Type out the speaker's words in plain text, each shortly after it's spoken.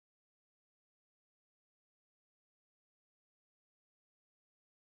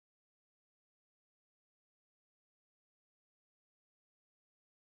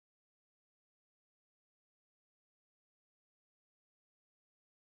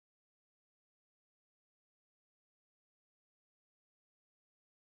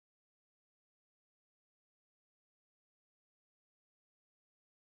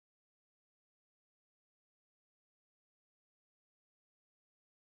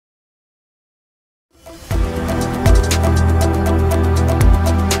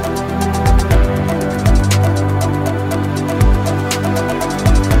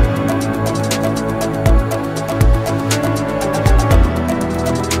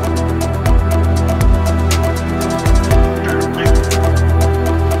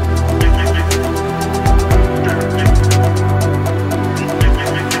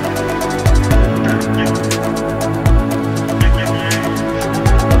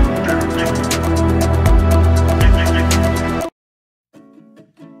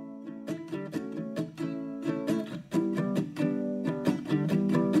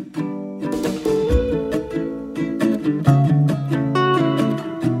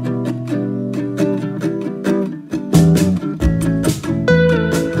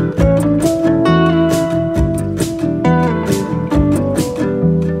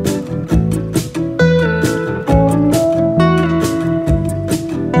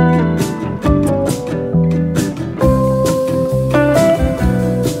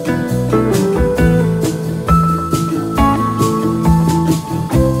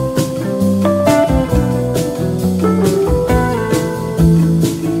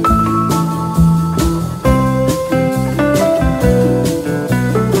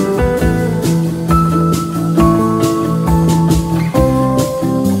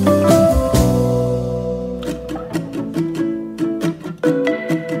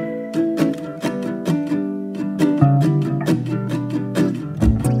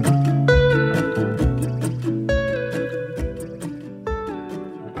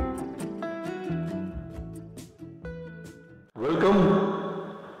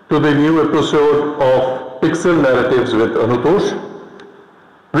to the new episode of Pixel Narratives with Anutosh.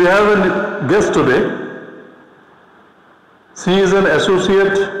 We have a guest today. She is an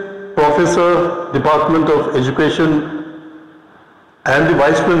associate professor, Department of Education, and the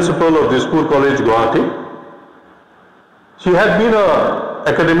vice principal of Dispur College Guwahati. She had been an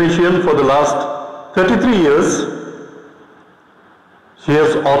academician for the last 33 years. She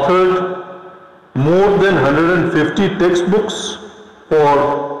has authored more than 150 textbooks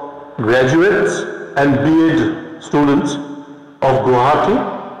for graduates and B.Ed students of Gauhati,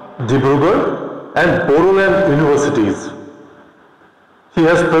 Dibrugarh and Bodoland Universities. He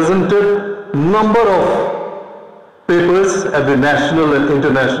has presented number of papers at the national and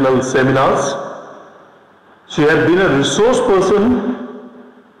international seminars. She had been a resource person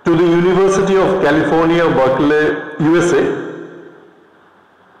to the University of California, Berkeley, USA.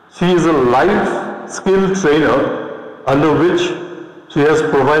 She is a life skill trainer under which she has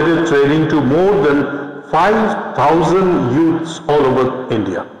provided training to more than 5,000 youths all over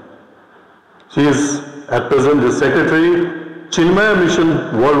India. She is at present the secretary, Chinmaya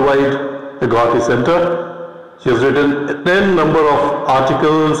Mission Worldwide, the Gauhati Center. She has written a 10 number of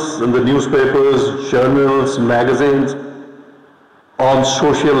articles in the newspapers, journals, magazines on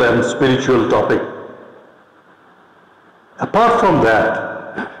social and spiritual topic. Apart from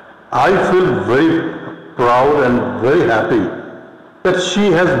that, I feel very proud and very happy that she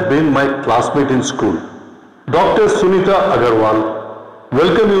has been my classmate in school. Dr. Sunita Agarwalla,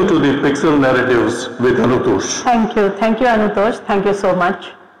 welcome you to the Pixel Narratives with Anutosh. Thank you Anutosh, thank you so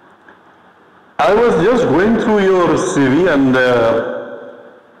much. I was just going through your CV and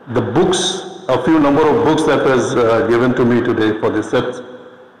the books, a few number of books that was given to me today for this set.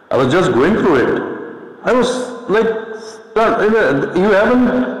 I was just going through it. I was like, you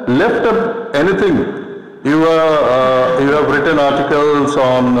haven't left up anything. You have written articles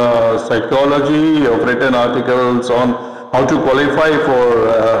on psychology, you have written articles on how to qualify for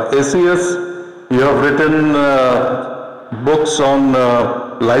ACS, you have written books on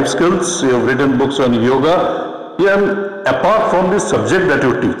life skills, you have written books on yoga. Yeah, apart from the subject that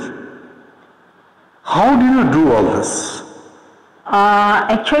you teach, how do you do all this?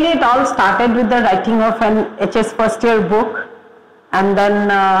 Actually, it all started with the writing of an HS first year book, and then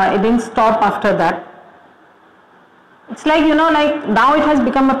it didn't stop after that. It's like, like now it has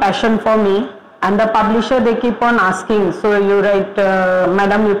become a passion for me, and the publisher, they keep on asking, so you write,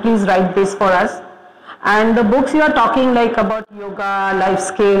 madam, you please write this for us. And the books you are talking like about yoga, life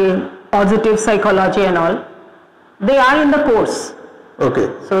skill, positive psychology and all, they are in the course. Okay.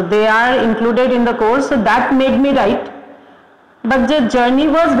 So they are included in the course, so that made me write. But the journey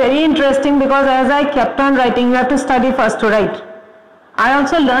was very interesting because as I kept on writing, you have to study first to write. I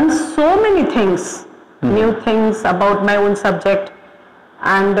also learned so many things, new things about my own subject,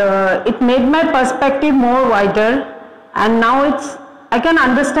 and it made my perspective more wider, and now I can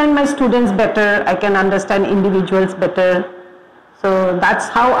understand my students better, I can understand individuals better. So that's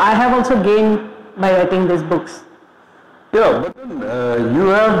how I have also gained by writing these books. Yeah, but then you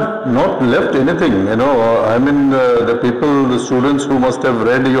have not left anything, I mean the people, the students who must have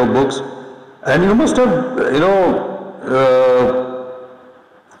read your books, and you must have,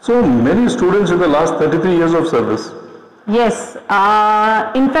 so many students in the last 33 years of service. Yes,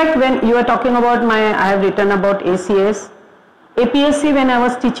 in fact when you are talking about I have written about ACS, APSC when I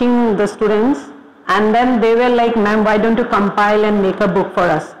was teaching the students, and then they were like, ma'am, why don't you compile and make a book for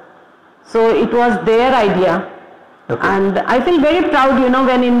us? So it was their idea. Okay. And I feel very proud,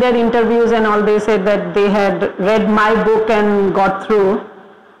 when in their interviews and all they said that they had read my book and got through.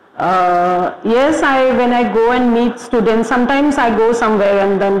 Yes, when I go and meet students, sometimes I go somewhere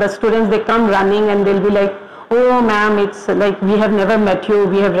and then the students, they come running and they'll be like, oh ma'am, it's like we have never met you,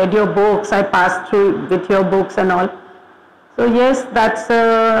 we have read your books, I passed through with your books and all. So yes,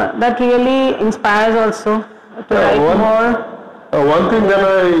 that really inspires also to write more. One thing that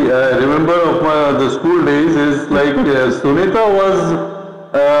I remember of the school days is like Sunita was,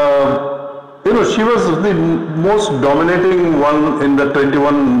 she was the most dominating one in the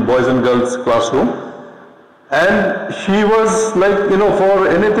 21 boys and girls classroom. And she was like, for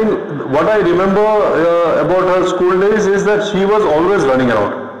anything, what I remember about her school days is that she was always running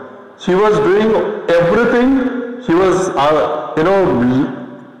around. She was doing everything. She was,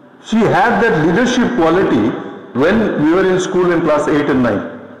 she had that leadership quality when we were in school in class 8 and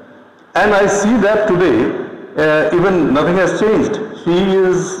 9. And I see that today, even nothing has changed. She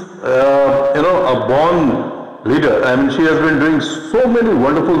is, a born leader. I mean, she has been doing so many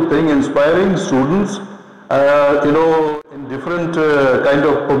wonderful things, inspiring students, in different kind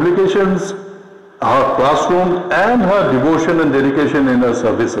of publications. her classroom and her devotion and dedication in her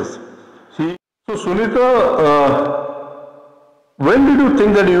services. So Sunita, when did you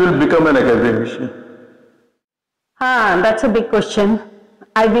think that you will become an academician? That's a big question.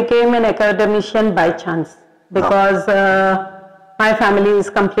 I became an academician by chance because my family is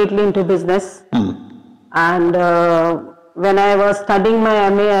completely into business. And when I was studying my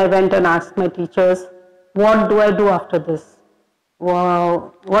MA, I went and asked my teachers, what do I do after this?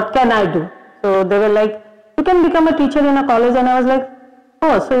 Wow, what can I do? So they were like, you can become a teacher in a college. And I was like,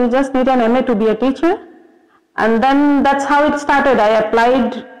 oh, so you just need an MA to be a teacher? And then that's how it started. I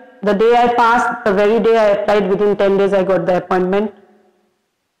applied the day I passed, the very day I applied, within 10 days I got the appointment.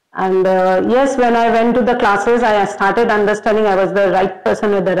 And yes, when I went to the classes, I started understanding I was the right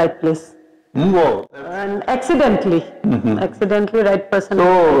person at the right place. Wow. And accidentally right person.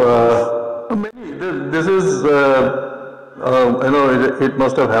 So, this is, it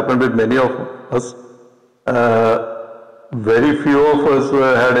must have happened with many of us. Very few of us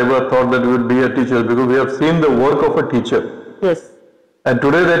had ever thought that we would be a teacher, because we have seen the work of a teacher. Yes. And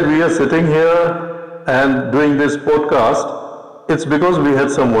today that we are sitting here and doing this podcast, it's because we had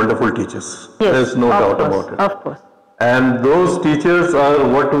some wonderful teachers. Yes, there's no doubt about it. Of course. And those teachers are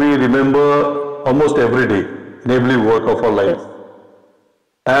what we remember almost every day in every work of our life. Yes.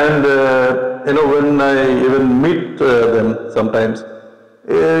 And when I even meet them sometimes,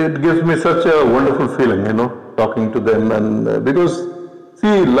 it gives me such a wonderful feeling, talking to them. And because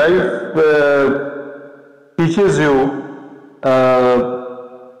see, life teaches you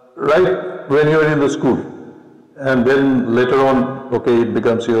right when you are in the school, and then later on, okay, it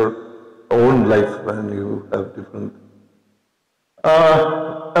becomes your own life and you have different.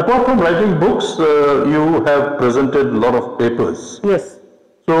 Apart from writing books, you have presented a lot of papers. Yes.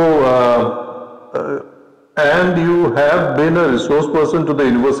 So, and you have been a resource person to the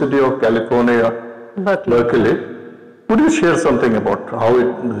University of California, Berkeley. Could you share something about how it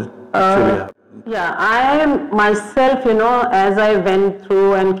actually happened? Yeah, I myself, as I went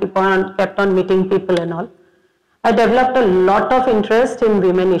through and kept on meeting people and all, I developed a lot of interest in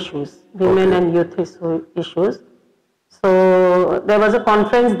women issues, women and youth issues. So there was a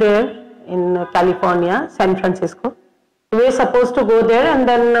conference there in California, San Francisco. We were supposed to go there, and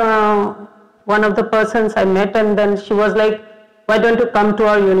then one of the persons I met, and then she was like, why don't you come to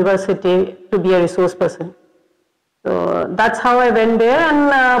our university to be a resource person? So that's how I went there, and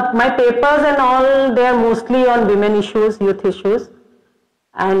my papers and all, they are mostly on women issues, youth issues.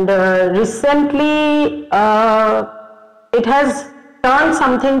 And recently it has turned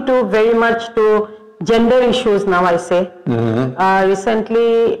something to very much to gender issues now, I say.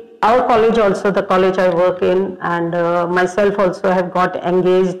 Recently our college also, the college I work in, and myself also have got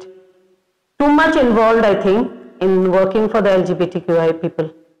engaged, too much involved I think, in working for the LGBTQI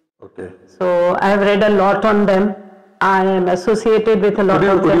people. Okay. So I have read a lot on them. I am associated with a lot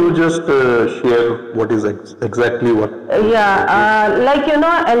of them. Could you just share what is exactly what?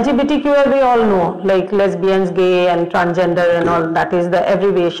 LGBTQI we all know, like lesbians, gay and transgender and all, that is the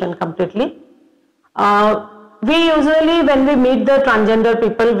abbreviation completely. We usually, when we meet the transgender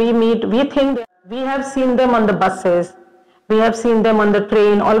people, we think we have seen them on the buses, we have seen them on the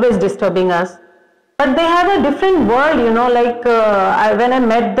train, always disturbing us. But they have a different world, when I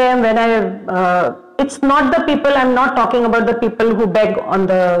met them, it's not the people, I'm not talking about the people who beg on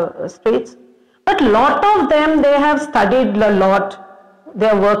the streets, but lot of them, they have studied a lot, they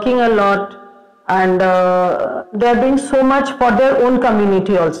are working a lot, and they are doing so much for their own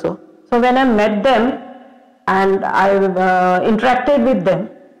community also. So when I met them and I interacted with them,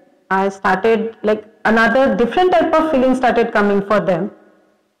 I started like another different type of feeling started coming for them.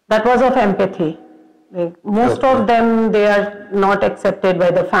 That was of empathy. Like most of them, they are not accepted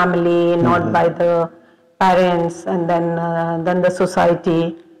by the family, not by the parents, and then the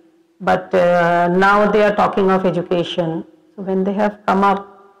society. But now they are talking of education. So when they have come up,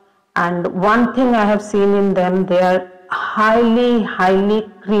 and one thing I have seen in them, they are highly, highly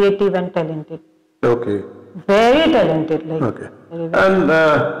creative and talented. Okay. Very talented. Like, okay. Very and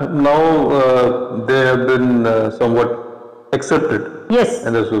now they have been somewhat accepted. Yes.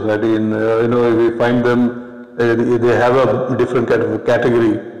 In the society. We find them, they have a different kind of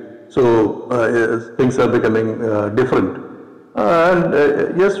category. So things are becoming different. And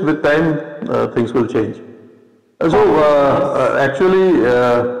yes, with time, things will change. So actually,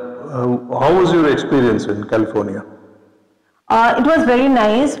 how was your experience in California? It was very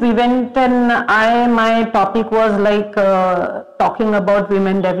nice. We went and my topic was like talking about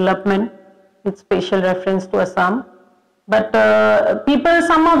women development with special reference to Assam. But people,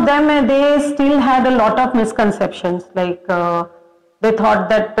 some of them, they still had a lot of misconceptions, like They thought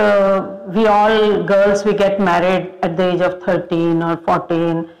that we all girls, we get married at the age of 13 or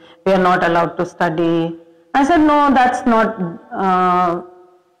 14. We are not allowed to study. I said, no, that's not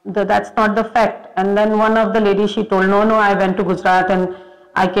the fact. And then one of the ladies, she told, no, I went to Gujarat and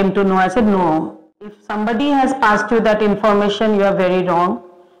I came to know. I said, no, if somebody has passed you that information, you are very wrong.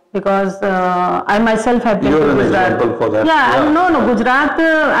 Because I myself have been to Gujarat. You're an example for that. Yeah. No, Gujarat,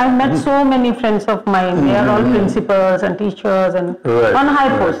 I've met so many friends of mine. They are all principals and teachers and on high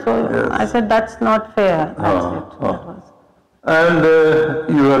post. So I said, that's not fair. That's it. That was. And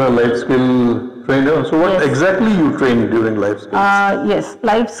you are a life skill trainer. So what exactly you train during life skills? Yes,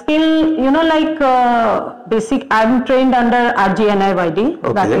 life skill, like basic, I'm trained under RGNIYD.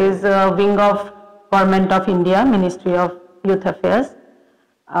 Okay. That is wing of Government of India, Ministry of Youth Affairs.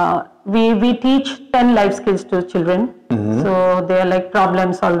 We teach 10 life skills to children. So they are like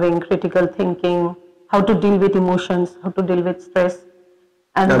problem solving, critical thinking, how to deal with emotions, how to deal with stress.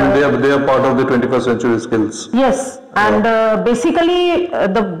 And they are part of the 21st century skills. Yes, and basically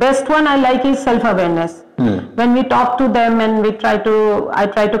the best one I like is self-awareness. When we talk to them and I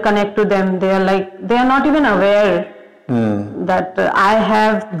try to connect to them, they are not even aware that I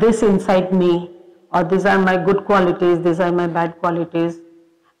have this inside me, or these are my good qualities, these are my bad qualities.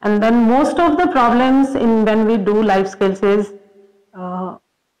 And then most of the problems when we do life skills is,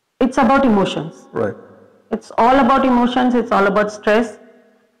 it's about emotions. Right. It's all about emotions, it's all about stress,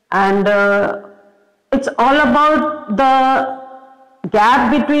 and it's all about the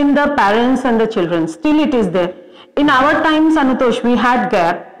gap between the parents and the children. Still it is there. In our times, Anutosh, we had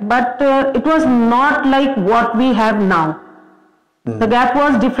gap, but it was not like what we have now. The gap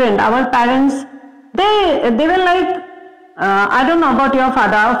was different. Our parents, they were like, I don't know about your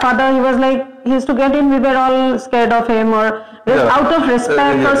father. Our father, he was like, he used to get in, we were all scared of him, or out of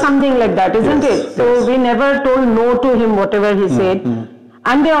respect or something like that, isn't it? So we never told no to him, whatever he said.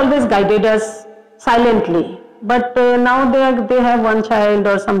 And they always guided us silently. But now they have one child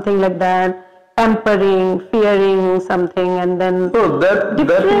or something like that, pampering, fearing something, and then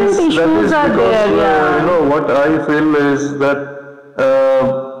different issues are there. What I feel is that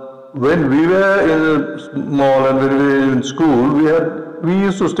when we were small and when we were in school, we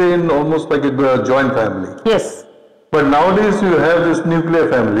used to stay in almost like a joint family. Yes. But nowadays you have these nuclear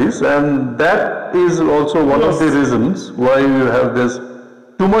families, and that is also one of the reasons why you have this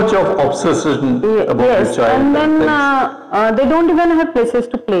too much of obsession about the child. And then they don't even have places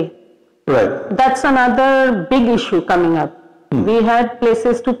to play. Right. That's another big issue coming up. We had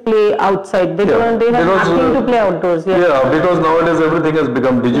places to play outside. They have nothing to play outdoors. Yeah, because nowadays everything has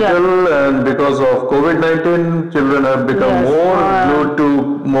become digital, and because of COVID-19, children have become more glued to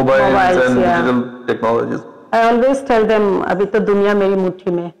mobiles and digital technologies. I always tell them, "Abhi to dunya meri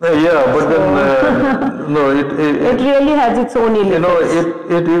muthi mein." Yeah, but then it really has its own limits.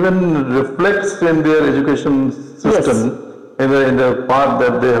 It even reflects in their education system in the path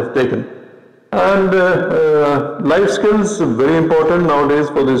that they have taken. And life skills very important nowadays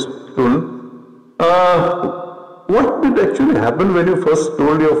for this student. What did actually happen when you first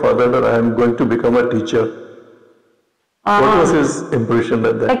told your father that I am going to become a teacher? What was his impression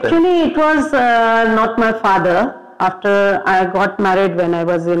at that time? Actually, it was not my father. After I got married when I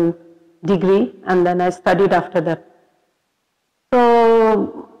was in degree, and then I studied after that. So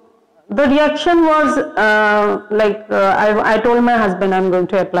the reaction was I told my husband I'm going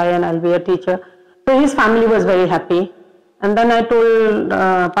to apply and I'll be a teacher. So his family was very happy. And then I told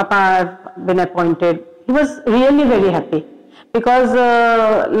Papa I've been appointed. He was really very happy because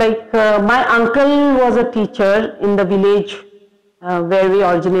my uncle was a teacher in the village where we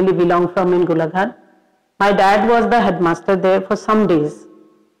originally belong from in Golaghat. My dad was the headmaster there for some days.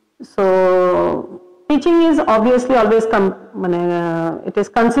 So teaching is obviously always it is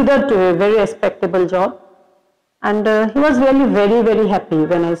considered to be a very respectable job, and he was really very, very happy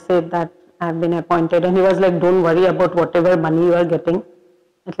when I said that I have been appointed, and he was like, "Don't worry about whatever money you are getting,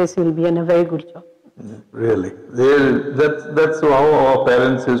 at least you will be in a very good job." Really, that's how our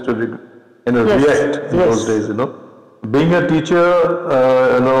parents used to react in those days. Being a teacher,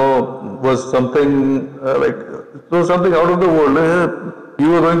 was something something out of the world. You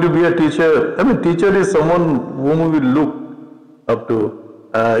were going to be a teacher. I mean, teacher is someone whom we look up to.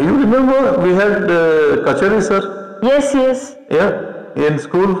 You remember we had Kachari sir? Yes. Yeah, in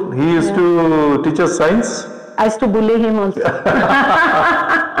school he used to teach us science. I used to bully him also.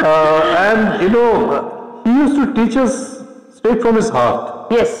 And he used to teach us straight from his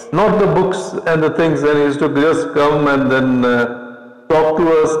heart. Yes. Not the books and the things. And he used to just come and then talk to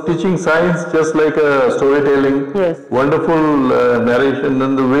us, teaching science just like a storytelling. Yes. Wonderful narration,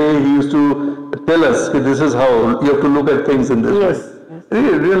 and the way he used to tell us, this is how you have to look at things in this way. Yes.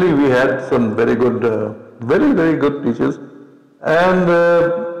 Really, we had some very good, very good teachers. And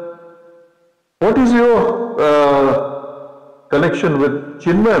what is your connection with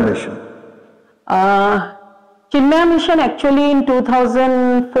Chinmaya Mission? Chinmaya Mission, actually in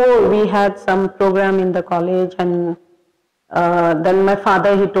 2004 we had some program in the college, and then my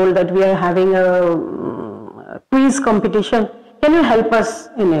father, he told that we are having a quiz competition. Can you help us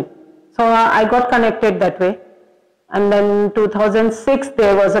in it? So I got connected that way. And then 2006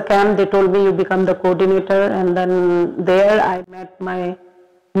 there was a camp. They told me you become the coordinator, and then there I met my,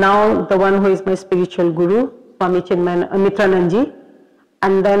 now the one who is my spiritual guru, Swami Chinmaya Mitrananji.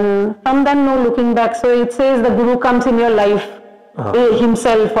 And then from then, no looking back. So it says the guru comes in your life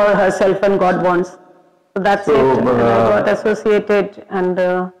himself or herself when God wants. So that's it. And I got associated,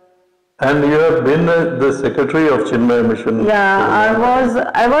 and you have been the secretary of Chinmaya Mission. Yeah,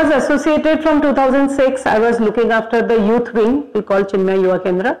 I was associated from 2006. I was looking after the youth wing, we call Chinmaya Yuva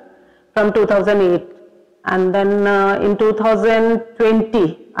Kendra, from 2008. And then in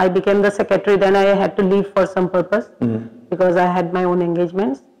 2020, I became the secretary. Then I had to leave for some purpose because I had my own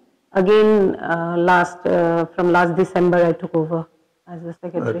engagements. Again, from last December, I took over as the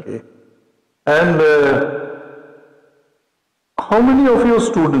secretary. Okay. And how many of your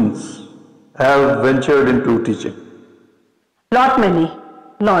students have ventured into teaching? Lot.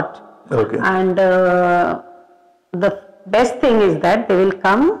 Okay. And the best thing is that they will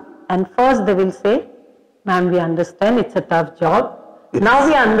come and first they will say, ma'am, we understand it's a tough job. Yes. Now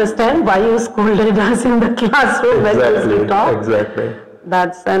we understand why you scolded us in the classroom when we talk. Exactly.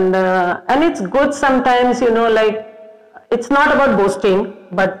 That's, and it's good sometimes, you know, like, it's not about boasting,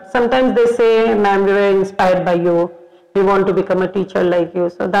 but sometimes they say, ma'am, we were inspired by you. We want to become a teacher like you.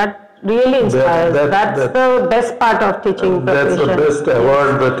 So that really inspires. That's the best part of teaching That's profession. the best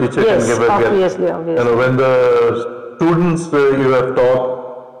award the teacher can give. Obviously. You know, when the students you have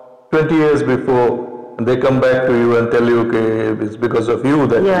taught 20 years before, they come back to you and tell you, okay, it's because of you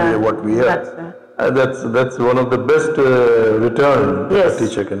that what we have. That's one of the best return that a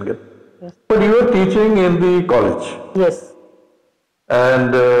teacher can get. Yes. But you are teaching in the college. Yes.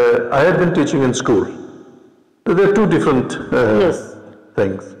 And I have been teaching in school. So there are two different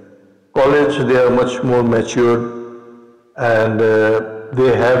things. College, they are much more matured, and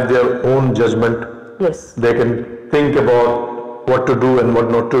they have their own judgment. Yes. They can think about what to do and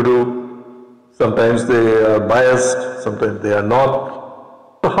what not to do. Sometimes they are biased, sometimes they are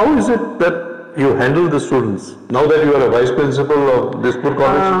not. So how is it that you handle the students now that you are a vice principal of Dispur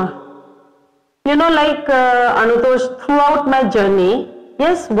College? You know, like Anutosh, throughout my journey,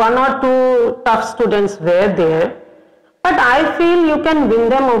 yes, one or two tough students were there, but I feel you can win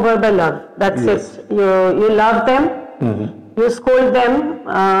them over by love. That's it. You love them, you scold them.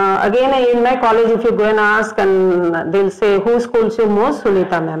 Again, in my college, if you go and ask, and they'll say, who scolds you most?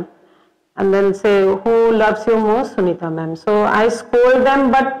 Sunita ma'am. And then say, who loves you most? Sunita ma'am. So I scold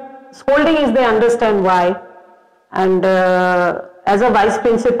them, but scolding is they understand why. And as a vice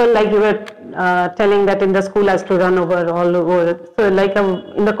principal, like you were telling that in the school I have to run over all over. So like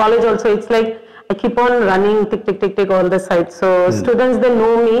in the college also, it's like I keep on running tick all the sides. So students, they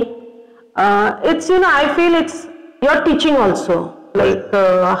know me. It's, you know, I feel it's your teaching also. Like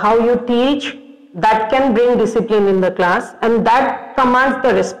how you teach, that can bring discipline in the class, and that commands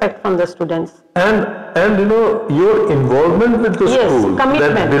the respect from the students. And you know, your involvement with the school,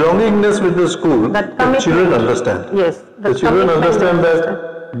 commitment. that belongingness with the school, the children understand. Yes, the children understand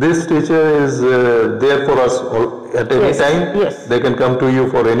that this teacher is there for us at any time. Yes. They can come to you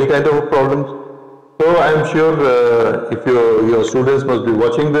for any kind of problems. So I am sure if your students must be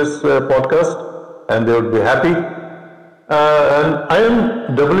watching this podcast, and they would be happy. And I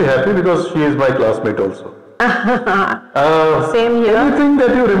am doubly happy because she is my classmate also. Same here. Anything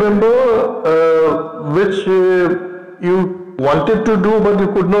that you remember which you wanted to do but you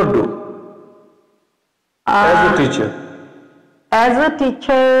could not do as a teacher? As a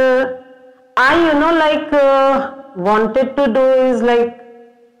teacher, I, you know, like wanted to do is like,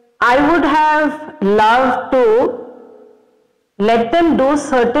 I would have loved to let them do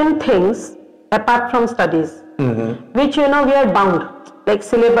certain things apart from studies. Which, you know, we are bound. Like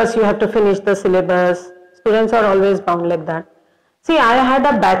syllabus, you have to finish the syllabus. Students are always bound like that. See, I had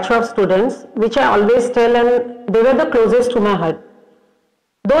a batch of students, which I always tell, and they were the closest to my heart.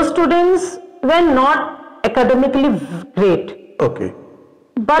 Those students were not academically great. Okay.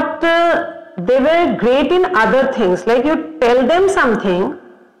 But they were great in other things. Like you tell them something,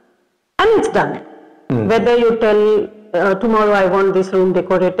 and it's done. Whether you tell, tomorrow I want this room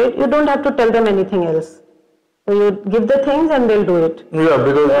decorated, you don't have to tell them anything else. So you give the things and they'll do it. Yeah,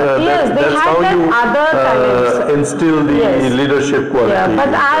 because yes, they that's have how that you other talents. instill the Yes. leadership quality. Yeah, but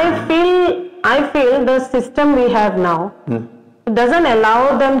I feel the system we have now doesn't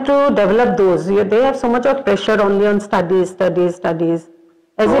allow them to develop those. They have so much of pressure only on studies.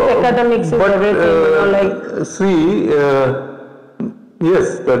 As if academics is everything, like. See,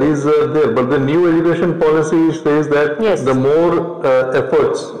 yes, studies are there, but the new education policy says that the more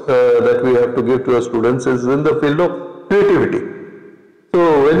efforts that we have to give to our students is in the field of creativity. So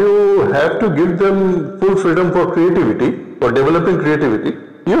when you have to give them full freedom for creativity, for developing creativity,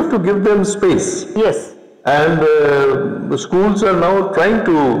 you have to give them space. Yes. And the schools are now trying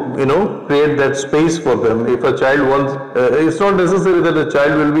to, create that space for them. If a child wants, it's not necessary that a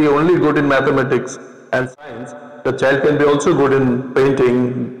child will be only good in mathematics and science. The child can be also good in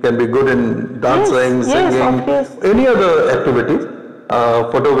painting, can be good in dancing, singing, any other activities,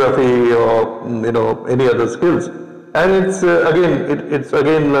 photography, or any other skills. And it's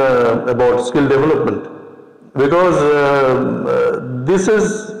again about skill development, because this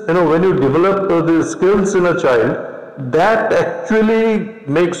is when you develop the skills in a child, that actually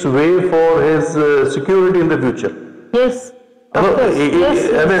makes way for his security in the future. Yes. I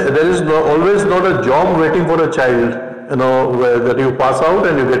mean, there is always not a job waiting for a child, where that you pass out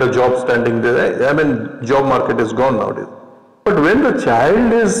and you get a job standing there. I mean, job market is gone nowadays. But when the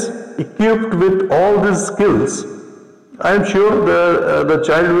child is equipped with all these skills, I am sure the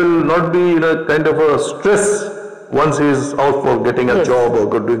child will not be in a kind of a stress once he is out for getting a job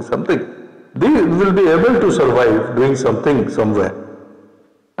or doing something. They will be able to survive doing something somewhere.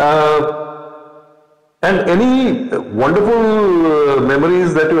 And any wonderful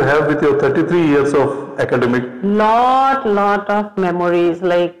memories that you have with your 33 years of academic? Lot of memories,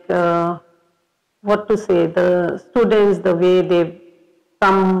 like what to say, the students, the way they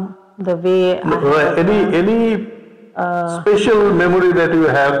come, the way. Any special memory that you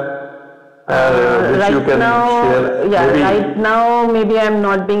have which right you can share? Yeah, right now maybe I am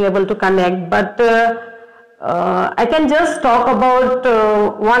not being able to connect, but I can just talk about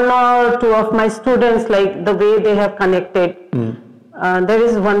one or two of my students, like the way they have connected. There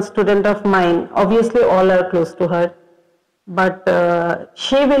is one student of mine, obviously all are close to her, but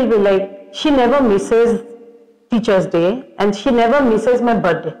she will be like, she never misses Teacher's Day and she never misses my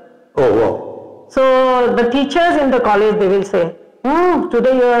birthday. Oh wow. So the teachers in the college, they will say,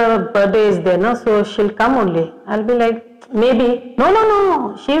 today your birthday is there, no? So she'll come only. I'll be like, maybe.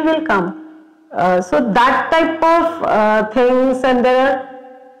 No, she will come. So that type of things, and there are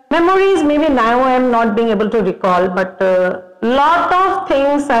memories maybe now I am not being able to recall, but lot of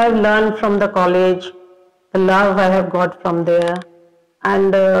things I have learned from the college, the love I have got from there,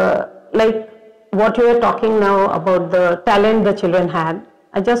 and like what you are talking now about the talent the children had,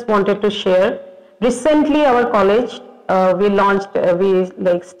 I just wanted to share. Recently our college, we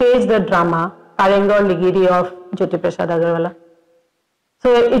staged the drama Karenga or Ligiri of Jyoti Prasad Agarwalla.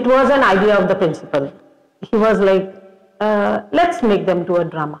 So it was an idea of the principal. He was like, let's make them do a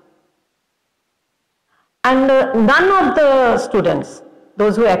drama. And none of the students,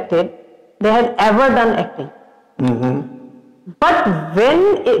 those who acted, they had ever done acting. But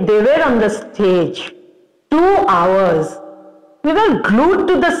when they were on the stage, 2 hours, we were glued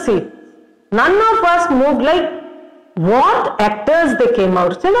to the seat. None of us moved. Like, what actors they came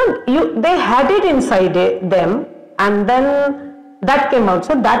out. So, they had it inside them, and then that came out.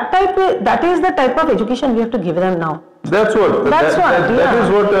 So that is the type of education we have to give them now. That is what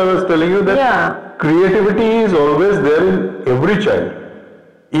I was telling you, that creativity is always there in every child.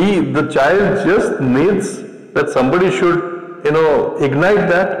 The child just needs that somebody should, ignite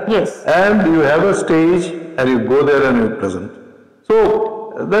that. Yes. And you have a stage and you go there and you present.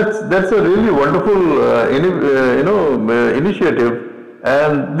 So that's a really wonderful, initiative.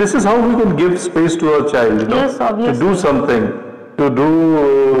 And this is how we can give space to our child, yes, obviously. to do something. A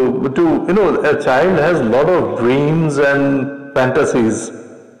child has a lot of dreams and fantasies,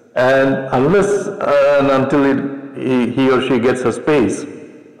 and unless and until he or she gets a space,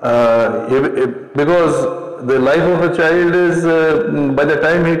 because the life of a child is, by the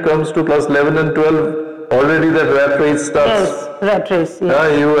time he comes to class 11 and 12, already that rat race starts. Yes, rat race.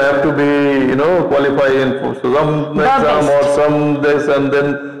 Yes. You have to be, qualifying for some exam or some this, and then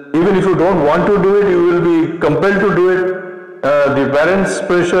even if you don't want to do it, you will be compelled to do it. The parents'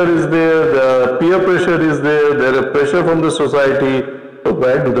 pressure is there, the peer pressure is there, there is pressure from the society. So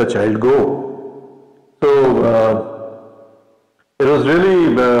where do the child go? So it was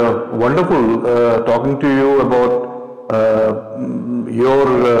really wonderful talking to you about your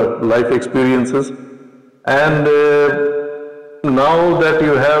life experiences, and now that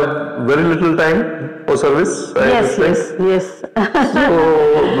you have very little time for service, I Yes, understand. yes.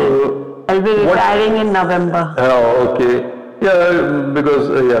 So, I'll be retiring in November. oh, okay. Yeah, because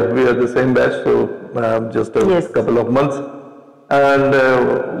yeah, we are the same batch, so just a Yes. couple of months. And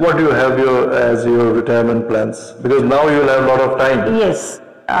what do you have as your retirement plans? Because now you will have a lot of time. Yes.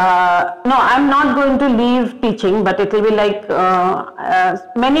 No, I'm not going to leave teaching, but it will be like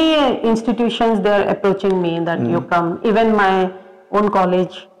many institutions, they're approaching me that you come. Even my own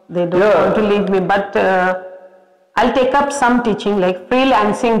college, they don't want to leave me, but I'll take up some teaching, like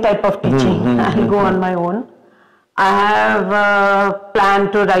freelancing type of teaching. I'll go on my own. I have a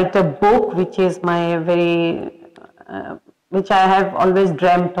plan to write a book, which is my which I have always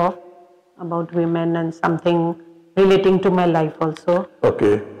dreamt of, about women and something relating to my life also.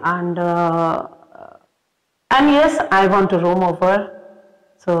 Okay. And yes, I want to roam over.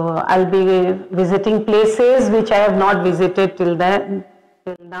 So I'll be visiting places which I have not visited till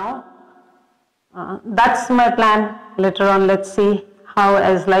now. That's my plan. Later on, let's see how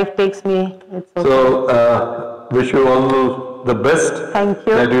as life takes me. It's okay. So wish you all the best. Thank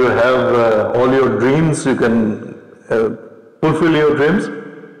you. That you have all your dreams. You can fulfill your dreams.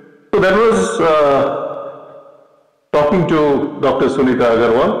 So that was talking to Dr. Sunita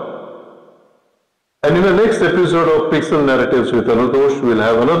Agarwalla. And in the next episode of Pixel Narratives with Anutosh, we'll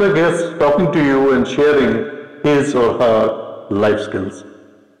have another guest talking to you and sharing his or her life skills.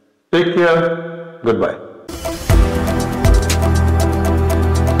 Take care. Goodbye.